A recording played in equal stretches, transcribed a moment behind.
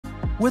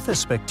With a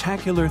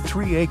spectacular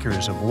 3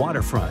 acres of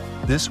waterfront,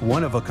 this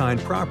one-of-a-kind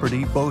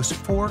property boasts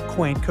 4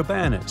 quaint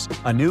cabanas,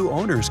 a new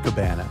owner's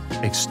cabana,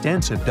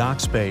 extensive dock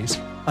space,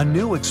 a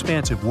new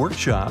expansive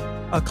workshop,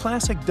 a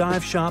classic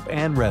dive shop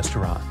and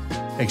restaurant.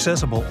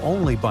 Accessible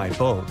only by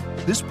boat,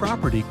 this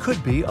property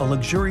could be a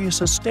luxurious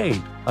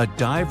estate, a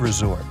dive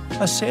resort,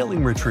 a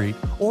sailing retreat,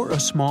 or a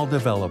small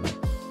development.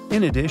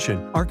 In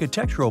addition,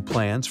 architectural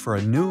plans for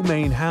a new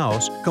main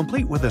house,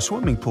 complete with a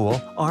swimming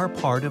pool, are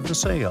part of the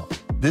sale.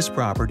 This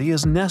property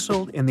is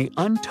nestled in the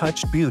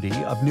untouched beauty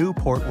of New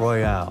Port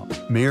Royal,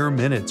 mere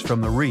minutes from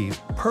the reef,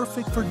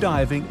 perfect for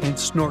diving and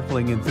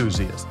snorkeling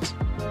enthusiasts.